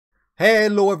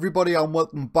Hello everybody and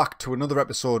welcome back to another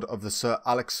episode of the Sir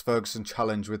Alex Ferguson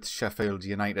challenge with Sheffield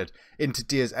United. In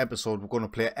today's episode we're going to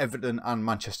play Everton and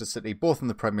Manchester City, both in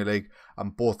the Premier League,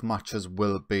 and both matches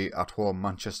will be at home.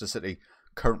 Manchester City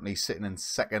currently sitting in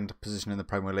second position in the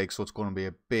Premier League, so it's going to be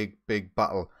a big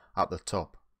battle at the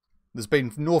top. There's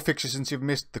been no fixture since you've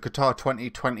missed. The Qatar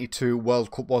 2022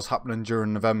 World Cup was happening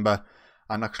during November,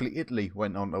 and actually Italy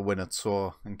went on to win it,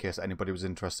 so in case anybody was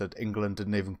interested, England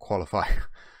didn't even qualify.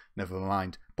 Never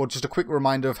mind. But just a quick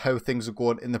reminder of how things are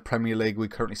going in the Premier League. We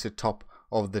currently sit top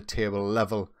of the table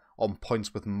level on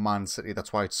points with Man City.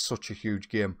 That's why it's such a huge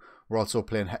game. We're also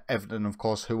playing Everton, of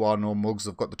course, who are no mugs.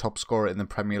 They've got the top scorer in the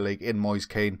Premier League in Moise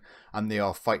Kean, and they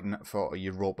are fighting for a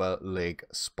Europa League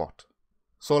spot.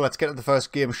 So let's get to the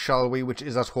first game, shall we, which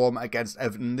is at home against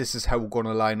Everton. This is how we're going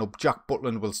to line up. Jack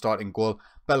Butland will start in goal.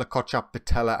 Bella Kotchap,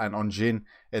 Bitella and Onjin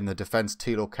in the defence.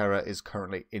 Tilo Kehrer is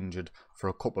currently injured for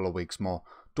a couple of weeks more.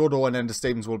 Dodo and Ender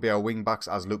Stevens will be our wing backs,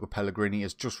 as Luca Pellegrini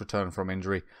is just returned from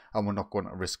injury and we're not going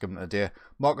to risk him today.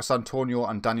 Marcos Antonio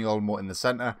and Dani Olmo in the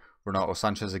centre. Renato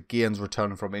Sanchez again's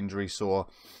returning from injury, so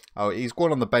he's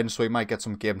going on the bench, so he might get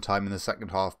some game time in the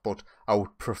second half, but I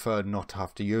would prefer not to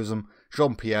have to use him.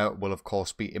 Jean-Pierre will of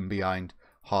course be in behind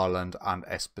Haaland and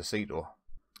Esposito.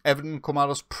 Everton come at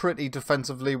us pretty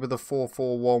defensively with a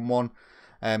 4-4-1-1.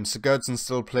 Sigurdsson's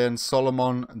still playing.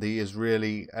 Solomon, the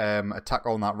Israeli attacker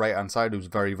on that right hand side, who's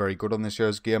very good on this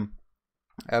year's game.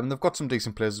 They've got some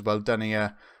decent players as well.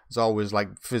 Denier is always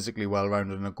like physically well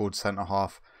rounded and a good centre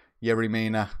half. Yerry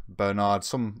Mina, Bernard,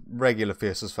 some regular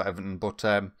faces for Everton, but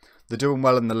they're doing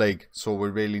well in the league, so we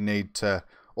really need to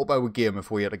up our game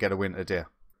if we are to get a win today.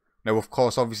 Now, of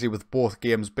course, obviously with both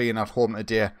games being at home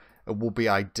today, it would be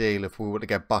ideal if we were to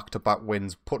get back-to-back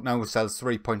wins. Putting ourselves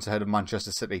 3 points ahead of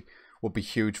Manchester City would be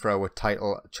huge for our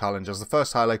title challenge. As the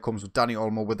first highlight comes with Dani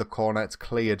Olmo with the corner. It's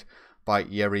cleared by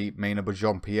Yerry Mina, but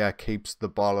Jean-Pierre keeps the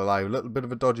ball alive. A little bit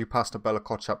of a dodgy pass to Bella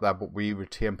Kotchap there, but we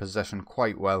retain possession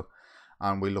quite well,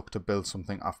 and we look to build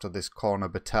something after this corner.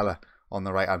 Bitella on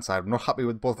the right hand side. I'm not happy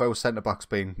with both our centre backs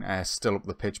being still up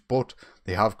the pitch, but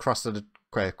they have crafted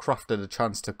a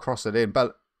chance to cross it in.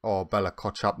 Bella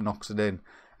Kotchap knocks it in.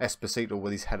 Esposito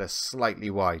with his header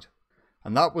slightly wide.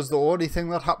 And that was the only thing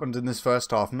that happened in this first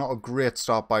half. Not a great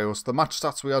start by us. The match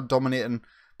stats, we are dominating,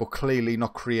 but clearly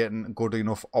not creating good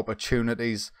enough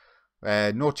opportunities.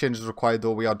 No changes required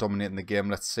though. We are dominating the game.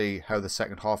 Let's see how the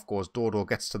second half goes. Dodo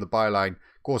gets to the byline,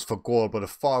 goes for goal, but it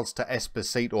falls to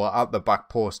Esposito at the back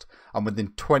post. And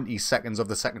within 20 seconds of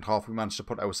the second half, we managed to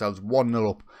put ourselves 1-0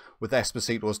 up with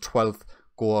Esposito's 12th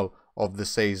goal of the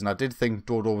season. I did think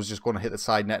Dodo was just going to hit the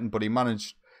side netting, but he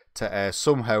managed to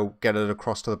somehow get it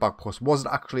across to the back post.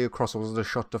 Wasn't actually across, it was a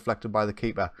shot deflected by the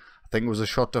keeper. I think it was a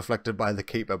shot deflected by the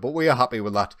keeper, but we are happy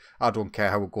with that. I don't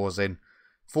care how it goes in.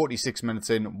 46 minutes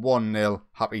in, 1-0,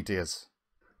 happy days.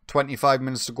 25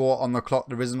 minutes to go on the clock.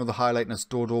 There is another highlight, and it's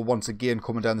Dodo once again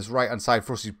coming down this right hand side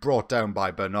for us. He's brought down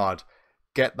by Bernard.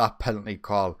 Get that penalty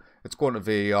call. It's going to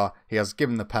VAR. He has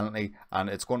given the penalty, and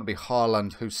it's going to be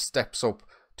Haaland who steps up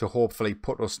to hopefully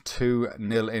put us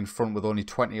 2-0 in front with only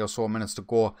 20 or so minutes to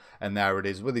go. And there it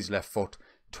is with his left foot.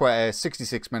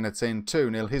 66 minutes in,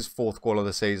 2-0, his 4th goal of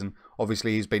the season.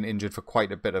 Obviously, he's been injured for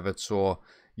quite a bit of it, so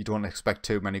you don't expect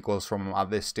too many goals from him at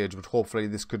this stage. But hopefully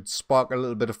this could spark a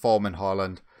little bit of form in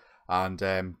Haaland and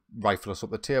rifle us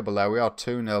up the table. There we are,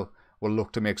 2-0. We'll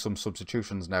look to make some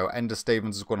substitutions now. Ender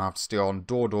Stevens is going to have to stay on.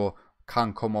 Dodo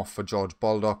can come off for George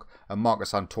Baldock, and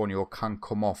Marcos Antonio can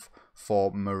come off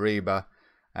for Mariba.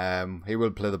 He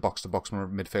will play the box-to-box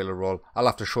midfielder role. I'll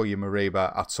have to show you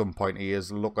Mariba at some point. He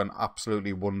is looking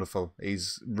absolutely wonderful.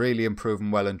 He's really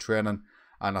improving well in training,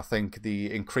 and I think the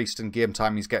increased in game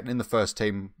time he's getting in the first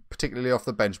team, particularly off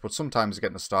the bench, but sometimes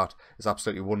getting a start, is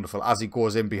absolutely wonderful. As he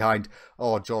goes in behind,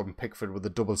 Jordan Pickford with a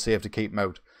double save to keep him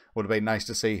out. Would have been nice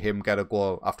to see him get a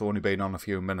goal after only being on a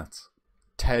few minutes.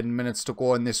 10 minutes to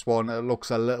go in this one. It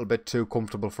looks a little bit too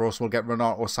comfortable for us. We'll get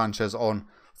Renato Sanchez on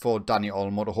for Dani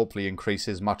Olmo to hopefully increase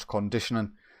his match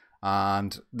conditioning.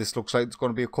 And this looks like it's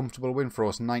going to be a comfortable win for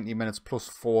us. 90 minutes plus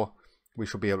 4. We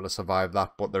should be able to survive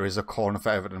that. But there is a corner for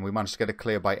Everton. We managed to get it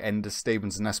clear by Ender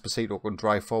Stevens, and Esposito can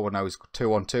drive forward. Now he's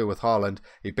 2-on-2 with Haaland.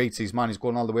 He beats his man. He's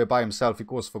going all the way by himself. He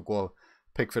goes for goal.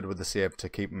 Pickford with the save to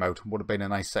keep him out. Would have been a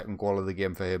nice second goal of the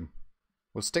game for him.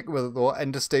 We'll stick with it though.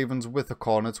 Ender Stevens with the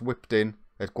corner. It's whipped in.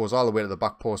 It goes all the way to the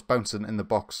back post, bouncing in the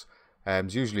box.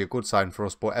 It's usually a good sign for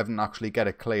us, but Everton actually get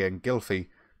it clear, and Gylfi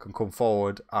can come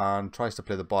forward and tries to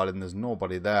play the ball in. There's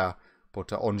nobody there, but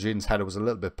Onjin's header was a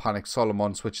little bit panicked.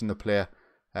 Solomon switching the play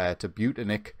to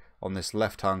Butinic on this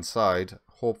left hand side.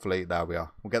 Hopefully, there we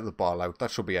are. We'll get the ball out.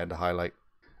 That should be end of highlight.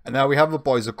 And there we have it,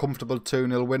 boys. A comfortable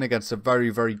 2-0 win against a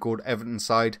very, very good Everton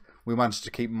side. We managed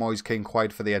to keep Moise Kean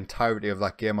quiet for the entirety of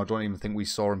that game. I don't even think we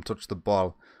saw him touch the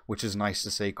ball, which is nice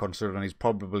to see considering he's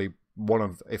probably one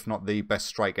of, if not the best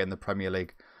striker in the Premier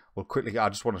League. Well, quickly, I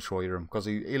just want to show you him because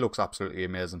he looks absolutely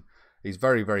amazing. He's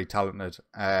very, very talented.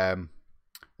 And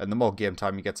the more game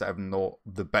time he gets at Everton,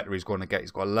 the better he's going to get.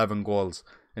 He's got 11 goals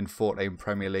in 14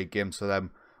 Premier League games for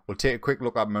them. We'll take a quick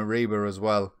look at Mariba as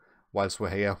well whilst we're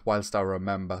here, whilst I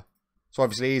remember. So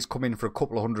obviously he's come in for a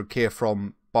couple of 100k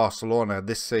from Barcelona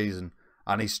this season,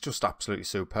 and he's just absolutely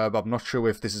superb. I'm not sure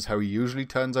if this is how he usually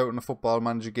turns out in a Football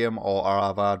Manager game, or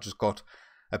have I just got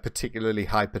a particularly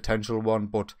high potential one,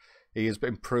 but he has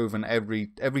been proven every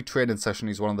training session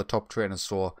he's one of the top trainers,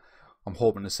 so I'm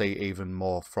hoping to see even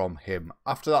more from him.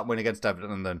 After that win against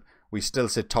Everton, then we still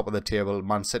sit top of the table.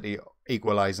 Man City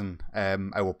equalising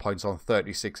our points on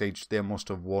 36 each. They must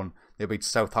have won. They beat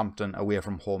Southampton away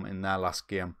from home in their last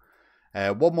game.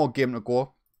 One more game to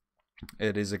go.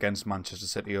 It is against Manchester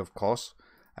City, of course.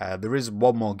 There is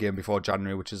one more game before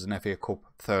January, which is an FA Cup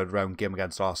third round game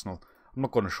against Arsenal. I'm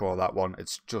not going to show that one.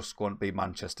 It's just going to be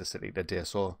Manchester City today,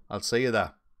 so I'll see you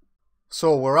there.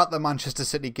 So we're at the Manchester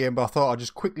City game, but I thought I'd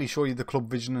just quickly show you the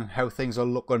club vision and how things are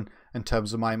looking in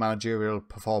terms of my managerial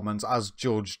performance as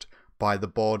judged by the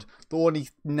board. The only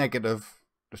negative,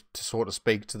 so to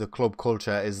speak, to the club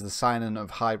culture is the signing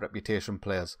of high reputation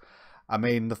players. I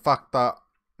mean, the fact that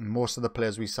most of the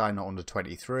players we sign are under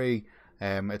 23,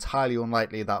 it's highly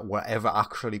unlikely that we're ever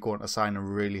actually going to sign a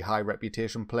really high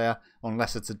reputation player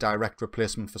unless it's a direct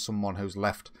replacement for someone who's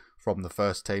left from the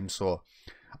first team. So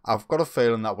I've got a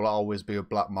feeling that will always be a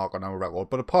black mark on our record.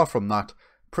 But apart from that,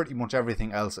 pretty much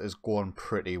everything else is going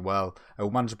pretty well. Our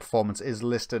manager performance is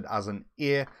listed as an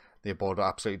A. The board are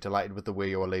absolutely delighted with the way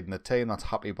you are leading the team. That's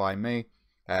happy by me.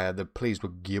 They're pleased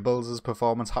with Gibbles'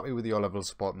 performance, happy with your level of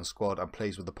support in the squad, and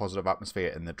pleased with the positive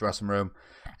atmosphere in the dressing room.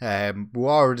 We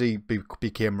already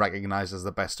became recognised as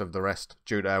the best of the rest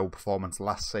due to our performance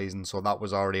last season, so that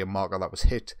was already a marker that was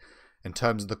hit. In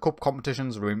terms of the cup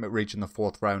competitions, we're reaching the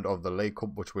 4th round of the League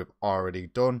Cup, which we've already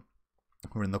done.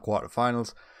 We're in the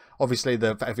quarterfinals. Obviously,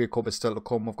 the FA Cup is still to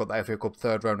come. We've got the FA Cup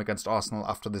third round against Arsenal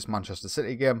after this Manchester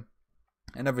City game,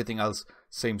 and everything else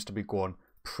seems to be going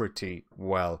pretty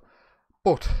well.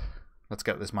 But let's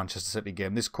get this Manchester City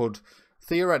game. This could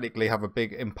theoretically have a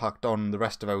big impact on the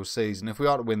rest of our season. If we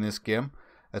are to win this game,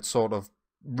 it sort of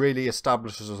really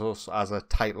establishes us as a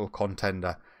title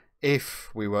contender. If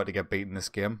we were to get beaten this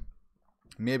game,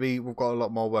 maybe we've got a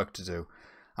lot more work to do.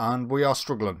 And we are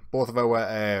struggling. Both of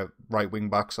our right wing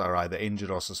backs are either injured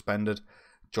or suspended.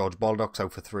 George Baldock's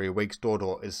out for 3 weeks.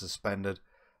 Dodo is suspended.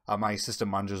 And my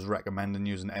assistant manager is recommending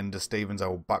using Ender Stevens,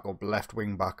 our backup left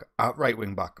wing back, at right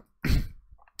wing back.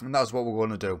 And that's what we're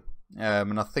going to do.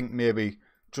 And I think maybe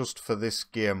just for this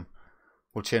game,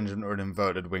 we'll change him to an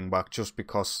inverted wing back just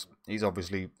because he's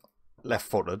obviously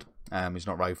left-footed. He's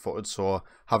not right-footed, so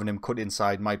having him cut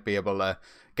inside might be able to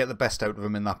get the best out of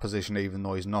him in that position, even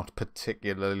though he's not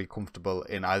particularly comfortable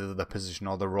in either the position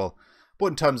or the role. But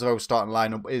in terms of our starting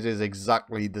lineup, it is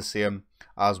exactly the same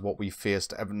as what we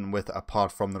faced Everton with,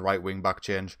 apart from the right wing-back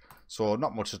change. So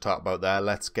not much to talk about there.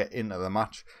 Let's get into the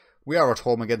match. We are at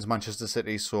home against Manchester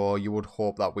City, so you would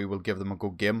hope that we will give them a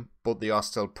good game. But they are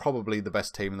still probably the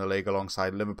best team in the league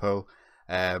alongside Liverpool.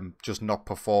 Just not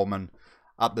performing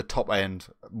at the top end.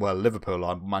 Well, Liverpool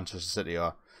are, Manchester City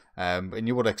are. And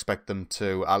you would expect them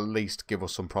to at least give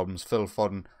us some problems. Phil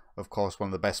Foden, of course, one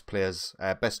of the best players,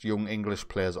 best young English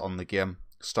players on the game.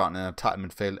 Starting in attacking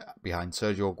midfield behind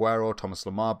Sergio Aguero, Thomas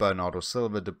Lemar, Bernardo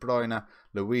Silva, De Bruyne,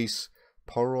 Luis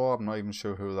Porro, I'm not even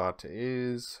sure who that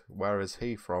is. Where is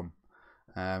he from?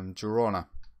 Girona.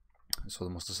 So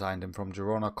they must have signed him from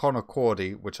Girona. Connor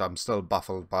Cody, which I'm still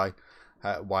baffled by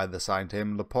why they signed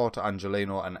him. Laporte,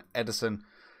 Angelino and Edison.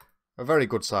 A very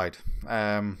good side.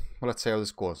 Well, let's see how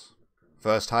this goes.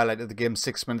 First highlight of the game,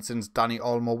 6 minutes in, Danny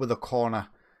Olmo with a corner.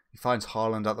 He finds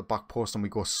Haaland at the back post and we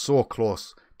go so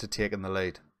close to taking the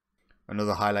lead.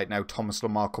 Another highlight now, Thomas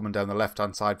Lemar coming down the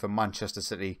left-hand side for Manchester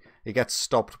City. He gets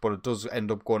stopped, but it does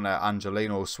end up going to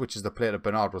Angelino, who switches the play to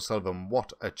Bernardo Silva. And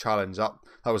what a challenge. That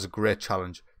was a great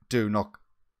challenge. Do not...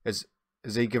 Is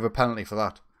he give a penalty for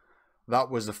that? That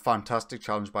was a fantastic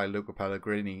challenge by Luca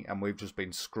Pellegrini, and we've just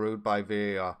been screwed by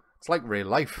VAR. It's like real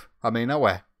life. I mean,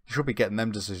 nowhere. You should be getting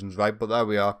them decisions right, but there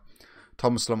we are.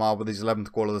 Thomas Lemar with his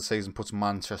 11th goal of the season puts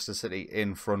Manchester City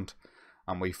in front,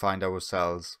 and we find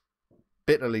ourselves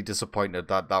bitterly disappointed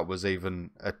that that was even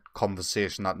a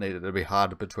conversation that needed to be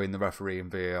had between the referee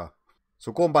and VAR.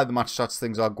 So going by the match stats,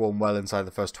 things are going well inside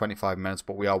the first 25 minutes,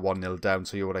 but we are 1-0 down,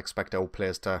 so you would expect our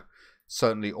players to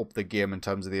certainly up the game in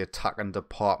terms of the attacking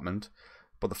department.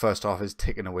 but the first half is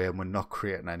ticking away and we're not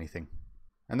creating anything.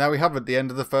 And there we have it, the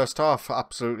end of the first half.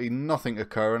 Absolutely nothing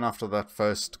occurring after that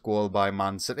first goal by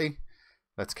Man City.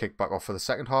 Let's kick back off for the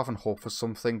second half and hope for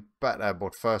something better.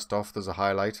 But first off, there's a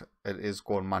highlight. It is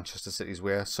going Manchester City's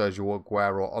way. Sergio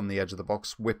Aguero on the edge of the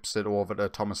box whips it over to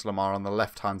Thomas Lemar on the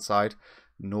left-hand side.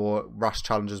 No rash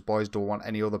challenges, boys. Don't want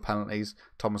any other penalties.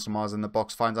 Thomas Lemar's in the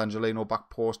box. Finds Angelino back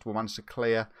post. We managed to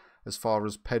clear as far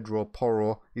as Pedro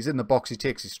Porro. He's in the box. He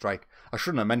takes his strike. I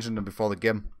shouldn't have mentioned him before the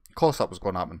game. Of course that was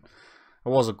going to happen. It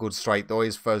was a good strike though.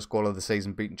 His first goal of the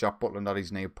season, beating Jack Butland at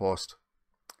his near post.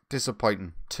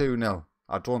 Disappointing. 2-0.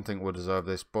 I don't think we deserve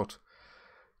this, but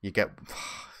you get...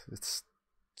 It's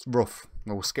rough.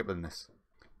 No, we're skipping this.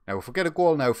 Now, if we get a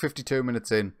goal now, 52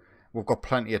 minutes in, we've got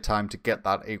plenty of time to get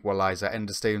that equaliser.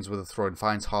 Ender Stevens with a throw in,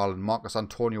 finds Haaland. Marcos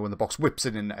Antonio in the box, whips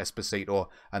it into Esposito.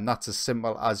 And that's as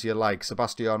simple as you like.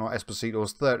 Sebastiano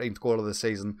Esposito's 13th goal of the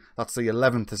season. That's the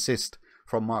 11th assist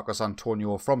from Marcos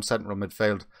Antonio from central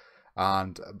midfield.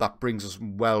 And that brings us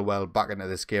well back into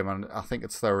this game. And I think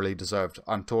it's thoroughly deserved.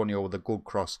 Antonio with a good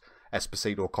cross.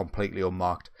 Esposito completely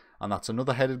unmarked. And that's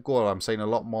another headed goal. I'm seeing a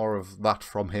lot more of that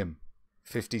from him.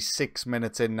 56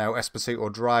 minutes in now.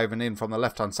 Esposito driving in from the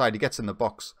left-hand side. He gets in the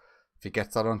box. If he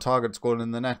gets that on target, it's going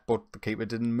in the net. But the keeper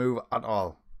didn't move at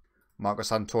all.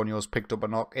 Marcos Antonio's picked up a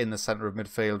knock in the centre of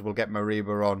midfield. We'll get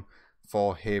Mariba on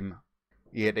for him.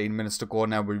 18 minutes to go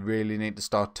now. We really need to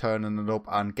start turning it up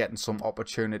and getting some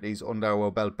opportunities under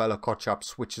our belt. Bella Kotchap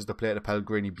switches the play to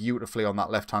Pellegrini beautifully on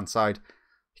that left-hand side.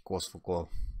 He goes for goal.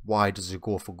 Why does he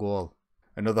go for goal?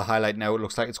 Another highlight now. It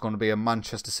looks like it's going to be a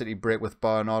Manchester City break with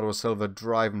Bernardo Silva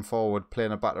driving forward,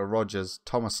 playing it back to Rodgers.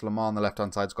 Thomas Lemar on the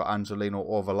left-hand side's got Angelino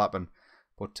overlapping.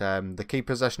 But the key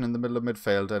possession in the middle of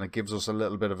midfield, and it gives us a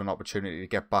little bit of an opportunity to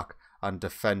get back and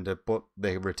defend it. But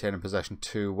they retain possession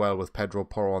too well with Pedro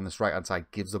Porro on this right-hand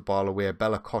side. Gives the ball away.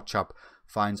 Bella Kotchap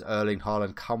finds Erling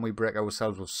Haaland. Can we break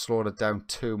ourselves? We've slowed it down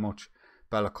too much.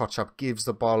 Bella Kotchap gives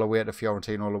the ball away to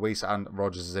Fiorentino Luis, and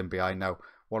Rodgers is in behind now.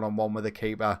 One-on-one with the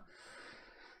keeper.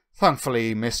 Thankfully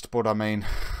he missed, but I mean,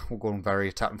 we're going very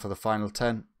attacking for the final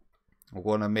 10. We're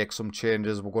going to make some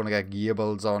changes. We're going to get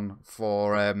Giebels on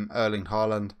for Erling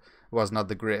Haaland, who hasn't had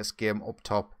the greatest game up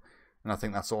top. And I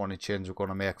think that's the only change we're going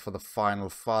to make for the final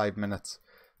 5 minutes.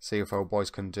 See if our boys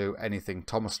can do anything.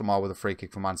 Thomas Lemar with a free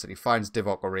kick from Man City finds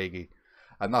Divock Origi.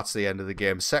 And that's the end of the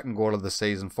game. Second goal of the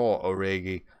season for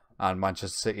Origi. And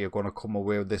Manchester City are going to come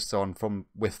away with this on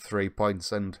with 3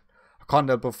 points. And I can't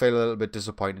help but feel a little bit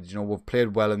disappointed. You know, we've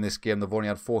played well in this game. They've only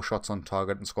had 4 shots on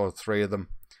target and scored 3 of them.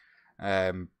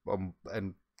 And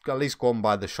at least going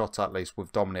by the shots, at least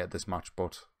we've dominated this match.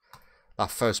 But that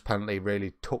first penalty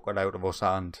really took it out of us,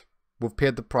 and we've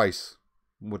paid the price.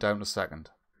 We're down to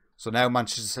second. So now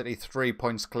Manchester City 3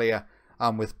 points clear,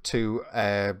 and with 2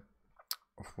 well,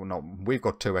 no, we've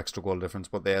got 2 extra goal difference,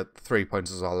 but they're 3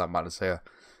 points is all that matters here.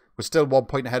 We're still 1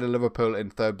 point ahead of Liverpool in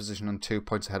 3rd position and 2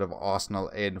 points ahead of Arsenal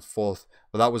in 4th.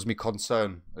 But that was my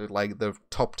concern. Like, the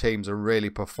top teams are really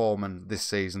performing this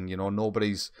season. You know,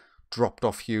 nobody's dropped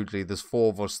off hugely. There's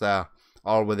 4 of us there,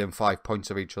 all within 5 points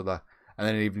of each other. And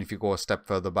then even if you go a step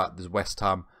further back, there's West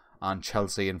Ham and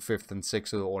Chelsea in 5th and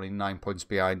 6th, are only 9 points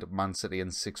behind Man City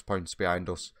and 6 points behind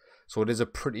us. So it is a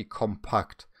pretty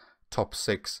compact top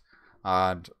 6.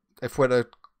 And if we're to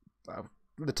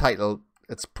the title,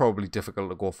 it's probably difficult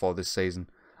to go for this season.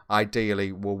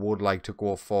 Ideally, we would like to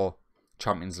go for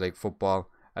Champions League football.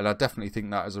 And I definitely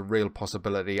think that is a real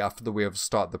possibility after the way we've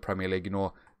started the Premier League. You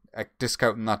know,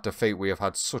 discounting that defeat, we have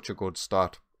had such a good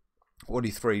start.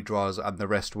 Only 3 draws and the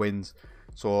rest wins.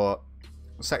 So,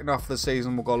 second half of the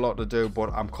season, we've got a lot to do,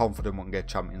 but I'm confident we can get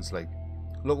Champions League.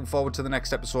 Looking forward to the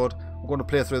next episode. We're going to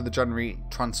play through the January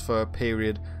transfer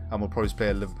period, and we'll probably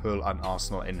play Liverpool and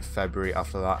Arsenal in February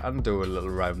after that, and do a little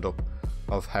roundup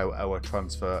of how our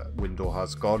transfer window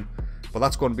has gone. But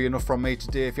that's going to be enough from me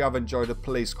today. If you have enjoyed it,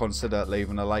 please consider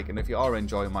leaving a like, and if you are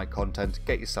enjoying my content,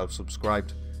 get yourself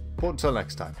subscribed. But until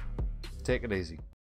next time, take it easy.